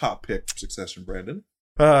your top pick for Succession, Brandon?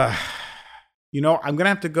 You know, I'm going to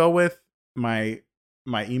have to go with my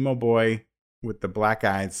emo boy with the black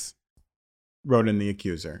eyes, Ronan the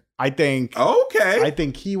Accuser. I think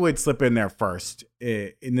he would slip in there first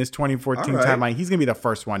in this 2014 timeline. He's gonna be the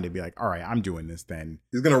first one to be like, all right, I'm doing this then.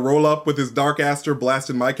 He's gonna roll up with his Dark Aster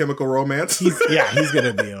blasting My Chemical Romance. He's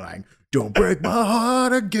gonna be like, don't break my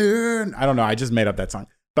heart again. I don't know, I just made up that song.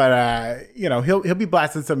 But you know, he'll be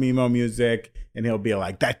blasting some emo music and he'll be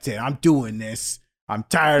like, that's it, I'm doing this. I'm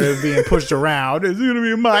tired of being pushed around. It's going to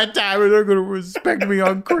be my time and they're going to respect me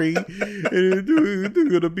on Kree. And they're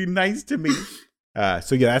going to be nice to me.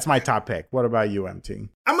 So yeah, that's my top pick. What about you, MT?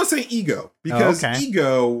 I'm going to say Ego. Because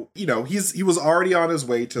Ego, you know, he was already on his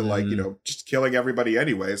way to like, you know, just killing everybody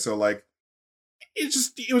anyway. So like,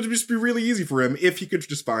 it would just be really easy for him if he could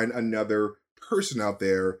just find another person out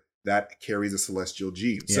there that carries a celestial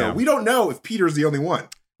gene. Yeah. So we don't know if Peter's the only one.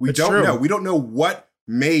 We don't know. We don't know what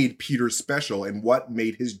made Peter special and what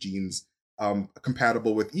made his genes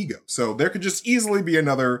compatible with Ego. So there could just easily be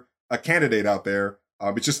another candidate out there.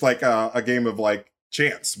 It's just like a game of like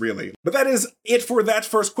chance, really. But that is it for that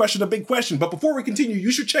first question, a big question. But before we continue, you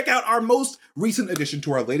should check out our most recent addition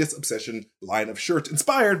to our latest Obsession line of shirts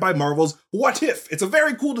inspired by Marvel's What If. It's a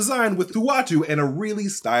very cool design with Uatu and a really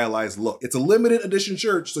stylized look. It's a limited edition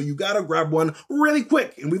shirt, so you gotta grab one really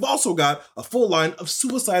quick. And we've also got a full line of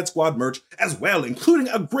Suicide Squad merch as well, including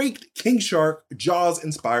a great King Shark Jaws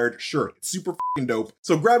inspired shirt. It's super f***ing dope.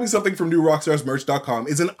 So grabbing something from NewRockstarsMerch.com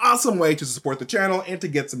is an awesome way to support the channel and to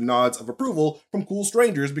get some nods of approval from cool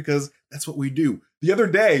strangers, because that's what we do. The other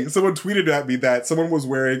day, someone tweeted at me that someone was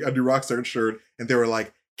wearing a New Rockstar shirt and they were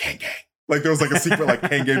like, gang gang. Like there was like a secret like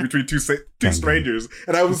gang gang between two strangers.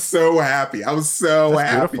 And I was so happy. I was so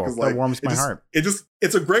happy because like that warms my heart.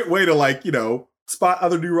 It's a great way to like, you know, spot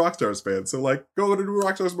other New Rockstars fans. So like go to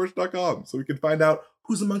NewRockstarsMerch.com so we can find out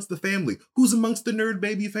who's amongst the family, who's amongst the nerd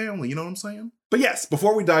baby family, you know what I'm saying? But yes,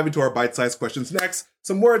 before we dive into our bite-sized questions next,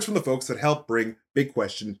 some words from the folks that help bring Big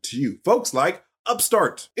Question to you. Folks like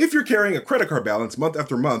Upstart. If you're carrying a credit card balance month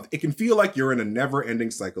after month, it can feel like you're in a never-ending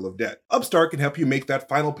cycle of debt. Upstart can help you make that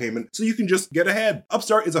final payment so you can just get ahead.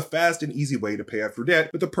 Upstart is a fast and easy way to pay off your debt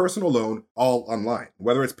with a personal loan all online.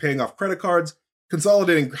 Whether it's paying off credit cards,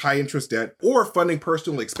 consolidating high-interest debt, or funding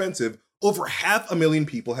personal expensive, over 500,000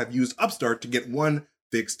 people have used Upstart to get one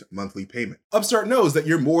fixed monthly payment. Upstart knows that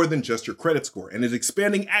you're more than just your credit score and is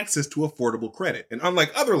expanding access to affordable credit. And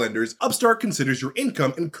unlike other lenders, Upstart considers your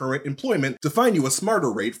income and current employment to find you a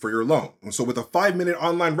smarter rate for your loan. And so with a 5-minute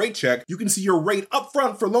online rate check, you can see your rate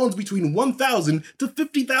upfront for loans between $1,000 to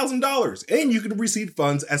 $50,000. And you can receive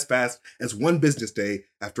funds as fast as one business day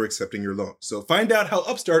after accepting your loan. So find out how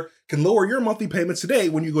Upstart can lower your monthly payments today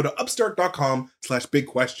when you go to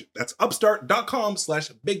upstart.com/bigquestion. That's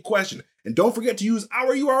upstart.com/bigquestion. And don't forget to use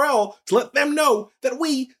our URL to let them know that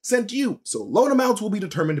we sent you. So loan amounts will be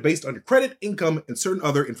determined based on your credit, income, and certain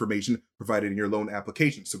other information provided in your loan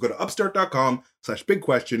application. So go to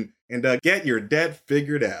upstart.com/bigquestion and get your debt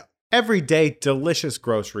figured out. Every day, delicious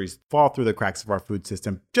groceries fall through the cracks of our food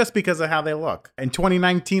system just because of how they look. In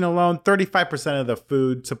 2019 alone, 35% of the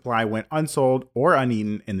food supply went unsold or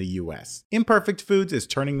uneaten in the US. Imperfect Foods is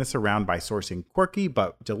turning this around by sourcing quirky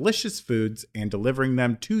but delicious foods and delivering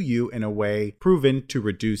them to you in a way proven to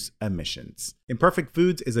reduce emissions. Imperfect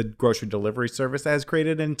Foods is a grocery delivery service that has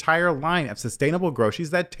created an entire line of sustainable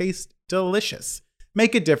groceries that taste delicious.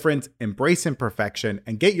 Make a difference, embrace imperfection,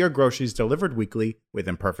 and get your groceries delivered weekly with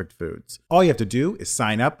Imperfect Foods. All you have to do is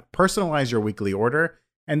sign up, personalize your weekly order,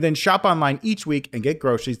 and then shop online each week and get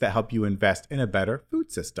groceries that help you invest in a better food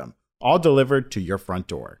system, all delivered to your front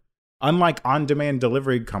door. Unlike on-demand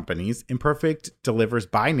delivery companies, Imperfect delivers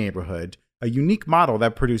by neighborhood, a unique model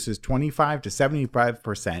that produces 25 to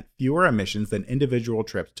 75% fewer emissions than individual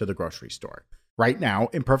trips to the grocery store. Right now,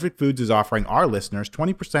 Imperfect Foods is offering our listeners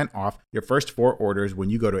 20% off your first 4 orders when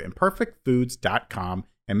you go to imperfectfoods.com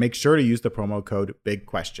and make sure to use the promo code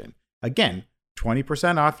BIGQUESTION. Again,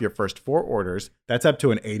 20% off your first 4 orders. That's up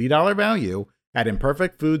to an $80 value at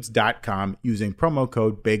imperfectfoods.com using promo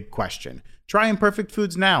code BIGQUESTION. Try Imperfect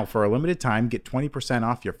Foods now. For a limited time, get 20%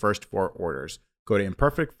 off your first 4 orders. Go to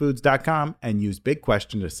imperfectfoods.com and use Big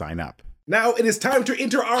Question to sign up. Now it is time to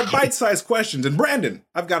enter our bite-sized questions. And Brandon,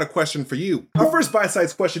 I've got a question for you. Our first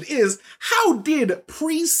bite-sized question is, how did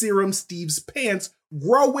pre-serum Steve's pants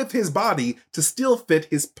grow with his body to still fit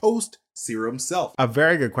his post-serum self? A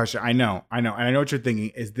very good question. I know. And I know what you're thinking.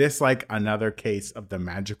 Is this like another case of the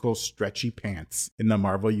magical stretchy pants in the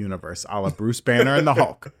Marvel Universe, a la Bruce Banner and the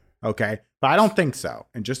Hulk? Okay, but I don't think so.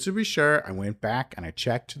 And just to be sure, I went back and I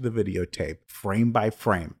checked the videotape frame by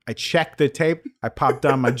frame. I checked the tape, I popped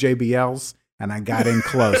on my JBLs, and I got in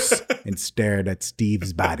close and stared at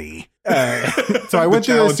Steve's body. So I went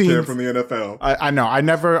through the scene from the NFL. I know. I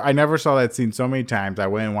never saw that scene so many times. I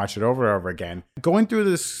went and watched it over and over again. Going through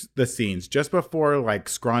the scenes just before like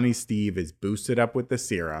scrawny Steve is boosted up with the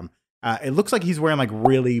serum, it looks like he's wearing like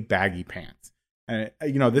really baggy pants.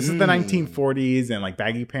 This is the 1940s, and like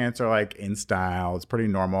baggy pants are like in style. It's pretty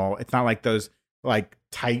normal. It's not like those like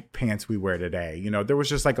tight pants we wear today. There was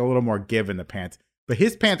just like a little more give in the pants. But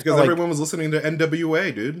his pants, because everyone was listening to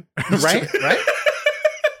NWA, dude. right.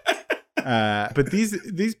 But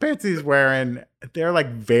these pants he's wearing, they're like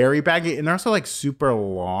very baggy, and they're also like super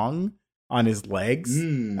long on his legs.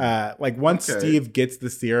 Like once Steve gets the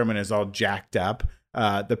serum and is all jacked up,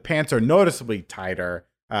 the pants are noticeably tighter.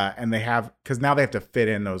 And because now they have to fit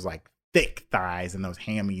in those like thick thighs and those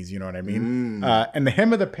hammies, you know what I mean? And the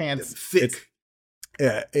hem of the pants,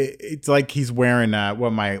 it's like he's wearing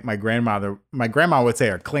what my grandma would say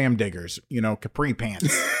are clam diggers, capri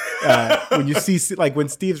pants. When you see like when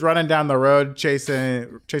Steve's running down the road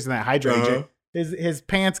chasing that hydrangea, his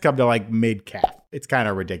pants come to like mid calf. It's kind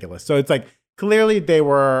of ridiculous. So it's like clearly they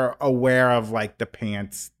were aware of like the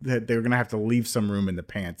pants, that they were gonna have to leave some room in the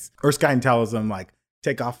pants. Erskine tells them like,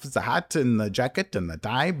 take off the hat and the jacket and the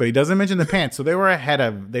tie, but he doesn't mention the pants. So they were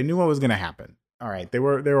they knew what was going to happen. All right. They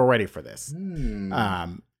were ready for this.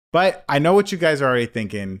 But I know what you guys are already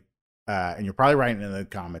thinking. And you're probably writing in the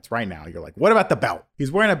comments right now. You're like, what about the belt?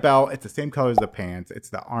 He's wearing a belt. It's the same color as the pants. It's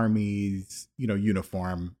the Army's,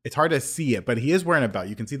 uniform. It's hard to see it, but he is wearing a belt.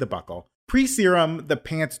 You can see the buckle. Pre-serum, the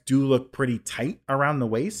pants do look pretty tight around the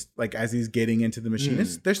waist. Like as he's getting into the machine,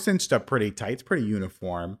 they're cinched up pretty tight. It's pretty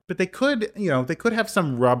uniform. But they could have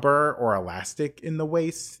some rubber or elastic in the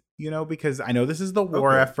waist, because I know this is the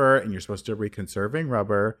war effort and you're supposed to be conserving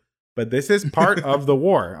rubber. But this is part of the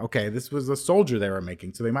war. Okay, this was a soldier they were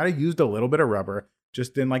making. So they might have used a little bit of rubber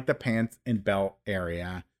just in like the pants and belt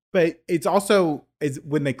area. But it's also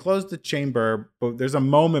when they close the chamber, but there's a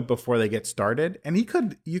moment before they get started. And you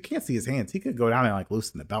can't see his hands. He could go down and like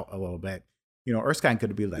loosen the belt a little bit. Erskine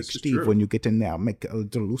could be like, Steve, when you get in there, make it a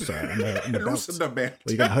little looser. In the loosen the belt.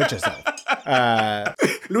 Well, you're going to hurt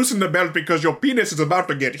yourself. Loosen the belt because your penis is about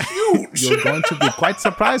to get huge. You're going to be quite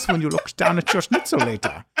surprised when you look down at your schnitzel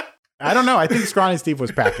later. I don't know. I think Scrawny Steve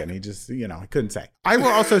was packing. He just, he couldn't say. I will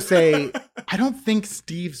also say, I don't think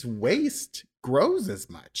Steve's waist grows as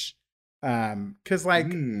much. Because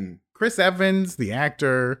Chris Evans, the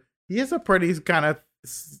actor, he has a pretty kind of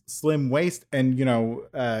slim waist. And,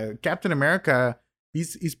 Captain America,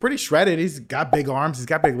 he's pretty shredded. He's got big arms. He's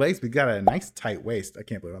got big legs. But he's got a nice tight waist. I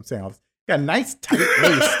can't believe I'm saying all this. Got a nice tight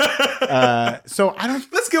waist. So I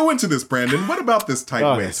don't. Let's go into this, Brandon. What about this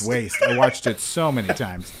tight waist? This waist. I watched it so many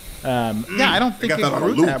times. I don't think it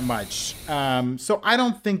grew that much. So I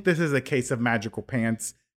don't think this is a case of magical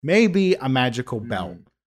pants. Maybe a magical belt.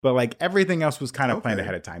 But like everything else was kind of planned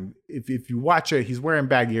ahead of time. If you watch it, he's wearing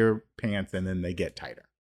baggier pants and then they get tighter.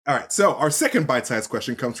 All right. So our second bite-sized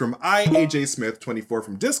question comes from IAJ Smith 24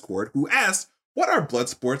 from Discord, who asked, "What are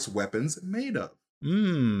Bloodsport's weapons made of?"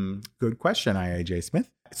 Good question, IAJ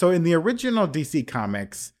Smith. So in the original DC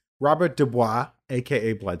comics, Robert Dubois,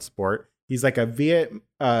 aka Bloodsport, he's like a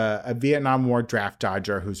Vietnam War draft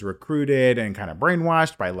dodger who's recruited and kind of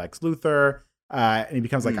brainwashed by Lex Luthor, and he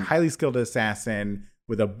becomes like a highly skilled assassin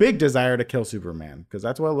with a big desire to kill Superman, because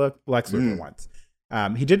that's what Lex Luthor wants.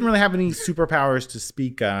 He didn't really have any superpowers to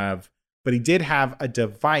speak of, but he did have a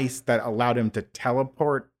device that allowed him to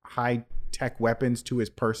teleport high-tech weapons to his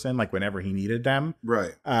person, like whenever he needed them.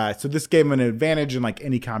 Right. So this gave him an advantage in like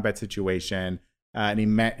any combat situation,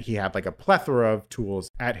 and he had like a plethora of tools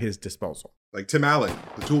at his disposal. Like Tim Allen,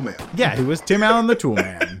 the Tool Man. Yeah, he was Tim Allen, the Tool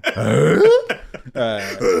Man.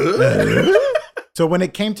 So when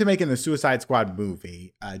it came to making the Suicide Squad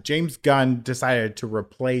movie, James Gunn decided to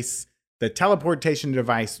replace the teleportation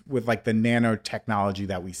device with like the nanotechnology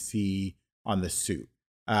that we see on the suit.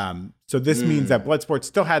 So this means that Bloodsport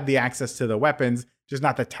still had the access to the weapons, just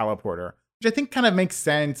not the teleporter, which I think kind of makes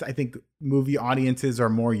sense. I think movie audiences are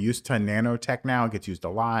more used to nanotech now. It gets used a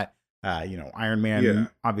lot. Iron Man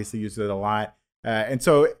obviously uses it a lot. And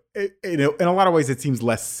so in a lot of ways, it seems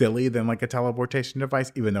less silly than like a teleportation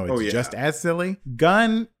device, even though it's just as silly.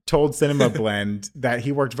 Gunn told Cinema Blend that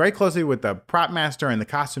he worked very closely with the prop master and the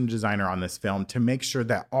costume designer on this film to make sure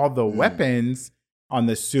that all the weapons on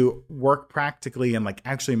the suit work practically and like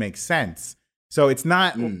actually make sense. So it's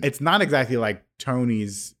not exactly like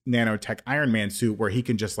Tony's nanotech Iron Man suit where he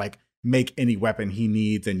can just like make any weapon he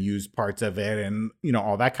needs and use parts of it and,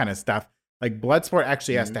 all that kind of stuff. Like Bloodsport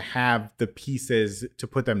actually has to have the pieces to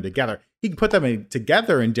put them together. He can put them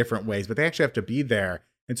together in different ways, but they actually have to be there.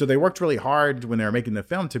 And so they worked really hard when they were making the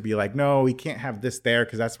film to be like, no, we can't have this there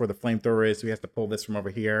because that's where the flamethrower is. So he has to pull this from over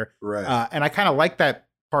here. Right. And I kind of like that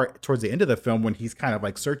part towards the end of the film when he's kind of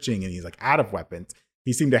like searching and he's like out of weapons.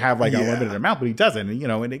 He seemed to have like a limited amount, but he doesn't,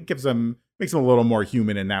 and it makes him a little more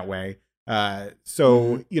human in that way.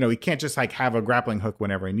 He can't just like have a grappling hook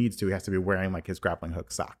whenever he needs to. He has to be wearing like his grappling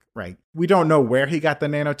hook sock, right? We don't know where he got the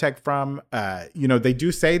nanotech from. They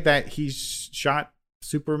do say that he shot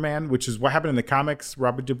Superman, which is what happened in the comics.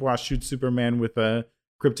 Robert Dubois shoots Superman with a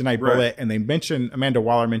kryptonite bullet, and Amanda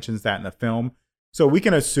Waller mentions that in the film. So we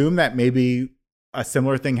can assume that maybe a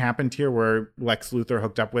similar thing happened here where Lex Luthor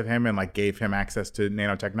hooked up with him and like gave him access to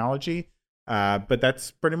nanotechnology. But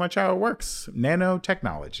that's pretty much how it works.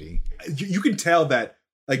 Nanotechnology. You can tell that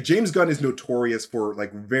like James Gunn is notorious for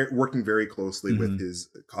like working very closely with his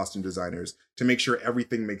costume designers to make sure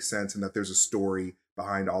everything makes sense and that there's a story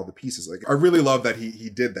behind all the pieces. Like I really love that he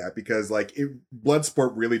did that because like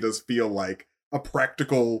Bloodsport really does feel like a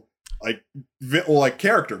practical like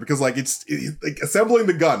character because like it's like assembling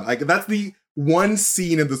the gun. Like that's the one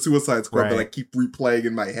scene in the Suicide Squad that I keep replaying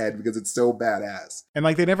in my head because it's so badass. And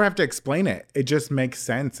like they never have to explain it. It just makes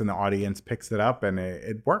sense and the audience picks it up and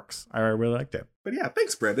it works. I really liked it. But yeah,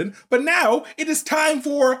 thanks, Brendan. But now it is time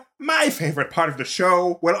for my favorite part of the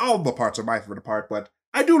show. Well, all the parts are my favorite part, but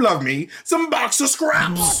I do love me some box of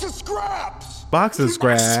scraps. Box of scraps! Box of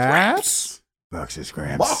scraps.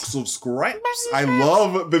 Box of scraps. I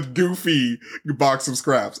love the goofy box of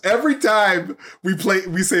scraps. Every time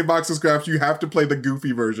we say box of scraps, you have to play the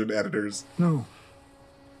goofy version, editors. No,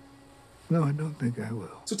 I don't think I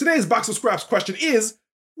will. So today's box of scraps question is,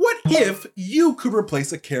 what if you could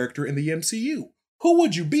replace a character in the MCU? Who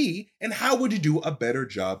would you be, and how would you do a better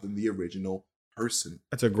job than the original person?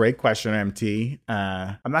 That's a great question, MT.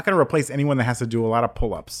 I'm not going to replace anyone that has to do a lot of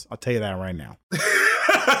pull-ups. I'll tell you that right now.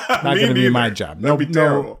 Not going to be my job.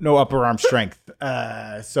 No upper arm strength.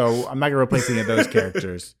 So I'm not going to replace any of those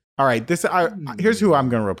characters. All right, here's who I'm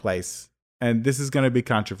going to replace. And this is going to be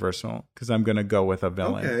controversial because I'm going to go with a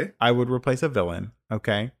villain. Okay. I would replace a villain.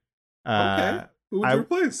 Okay. Who would you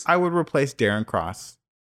replace? I would replace Darren Cross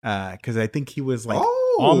because I think he was like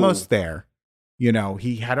almost there.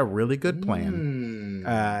 He had a really good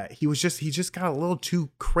plan. He just got a little too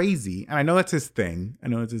crazy. And I know that's his thing. I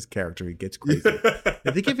know it's his character. He gets crazy. I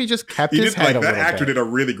think if he just kept his head a little bit. That actor did a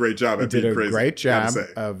really great job at being crazy. He did a great job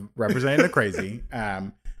of representing the crazy.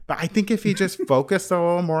 But I think if he just focused a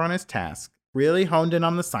little more on his task, really honed in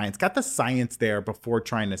on the science, got the science there before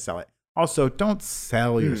trying to sell it. Also, don't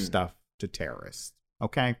sell your stuff to terrorists.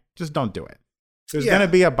 Okay? Just don't do it. There's going to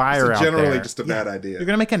be a buyer out there. Generally just a bad idea. You're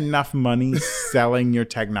going to make enough money selling your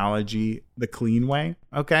technology the clean way,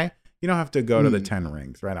 okay? You don't have to go to the 10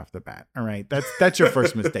 rings right off the bat, all right? That's your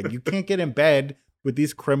first mistake. You can't get in bed with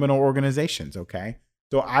these criminal organizations, okay?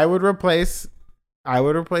 So I would replace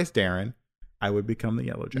Darren. I would become the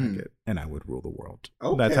Yellow Jacket, and I would rule the world.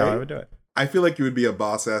 Okay. That's how I would do it. I feel like you would be a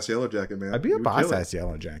boss-ass Yellow Jacket, man. I'd be a boss-ass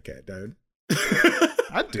Yellow Jacket, dude.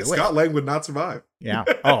 I'd do it. Scott Lang would not survive. Yeah.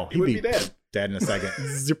 Oh, he'd be dead. Dead in a second.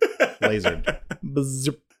 Zip. Lasered.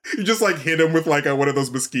 Zip. You just like hit him with like one of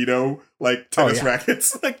those mosquito like tennis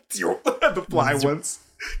rackets, like the fly ones.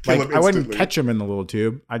 Kill him I wouldn't catch him in the little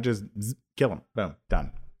tube. I just kill him. Boom.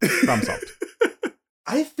 Done. Problem solved.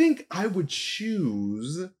 I think I would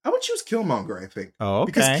choose Killmonger. I think. Oh, okay.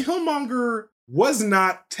 Because Killmonger was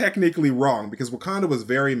not technically wrong because Wakanda was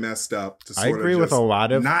very messed up to sort agree of with a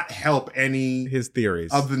lot of not help any his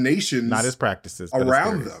theories of the nations, not his practices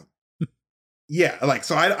around them. Yeah, like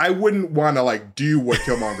so I wouldn't want to like do what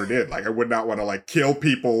Killmonger did. Like I would not want to like kill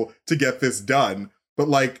people to get this done. But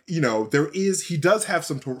like, he does have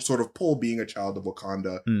some sort of pull being a child of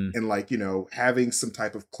Wakanda and like, having some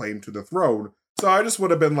type of claim to the throne. So I just would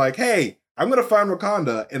have been like, hey, I'm going to find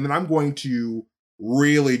Wakanda and then I'm going to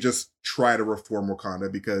really just try to reform Wakanda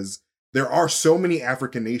because there are so many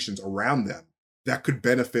African nations around them that could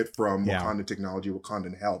benefit from Wakandan technology,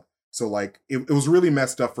 Wakandan help. So like it was really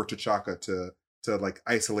messed up for T'Chaka to like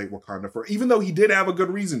isolate Wakanda for, even though he did have a good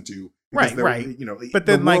reason to. Right. You know, but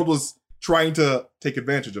then, the world was trying to take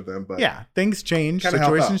advantage of them. But yeah, things change,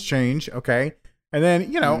 situations change. Okay. And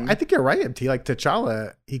then, you know, I think you're right, MT. Like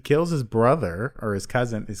T'Challa, he kills his brother or his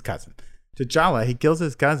cousin. T'Challa, he kills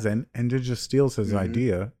his cousin and just steals his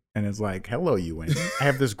idea and is like, hello, Ewan. I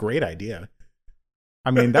have this great idea.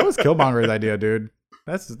 I mean, that was Killmonger's idea, dude.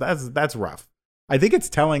 That's rough. I think it's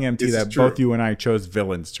telling MT that both you and I chose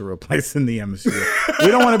villains to replace in the MCU. We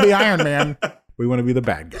don't want to be Iron Man. We want to be the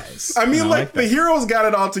bad guys. I mean, like the heroes got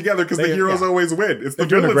it all together because the heroes always win. It's the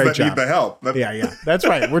villains that need the help. Yeah. That's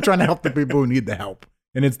right. We're trying to help the people who need the help.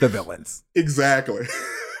 And it's the villains. Exactly.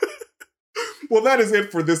 Well, that is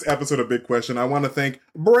it for this episode of Big Question. I want to thank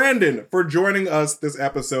Brandon for joining us this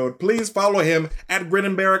episode. Please follow him at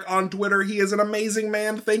Grindenbarrick on Twitter. He is an amazing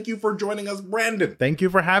man. Thank you for joining us, Brandon. Thank you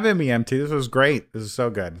for having me, MT. This was great. This is so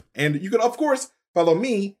good. And you can, of course, follow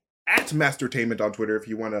me at Mastertainment on Twitter if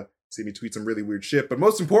you want to see me tweet some really weird shit. But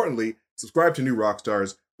most importantly, subscribe to New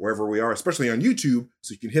Rockstars wherever we are, especially on YouTube,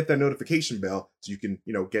 so you can hit that notification bell so you can,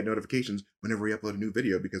 you know, get notifications whenever we upload a new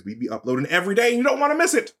video, because we be uploading every day and you don't want to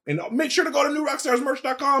miss it. And make sure to go to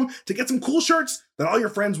newrockstarsmerch.com to get some cool shirts that all your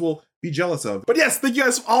friends will be jealous of. But yes, thank you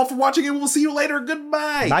guys all for watching, and we'll see you later.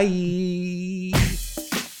 Goodbye. Bye.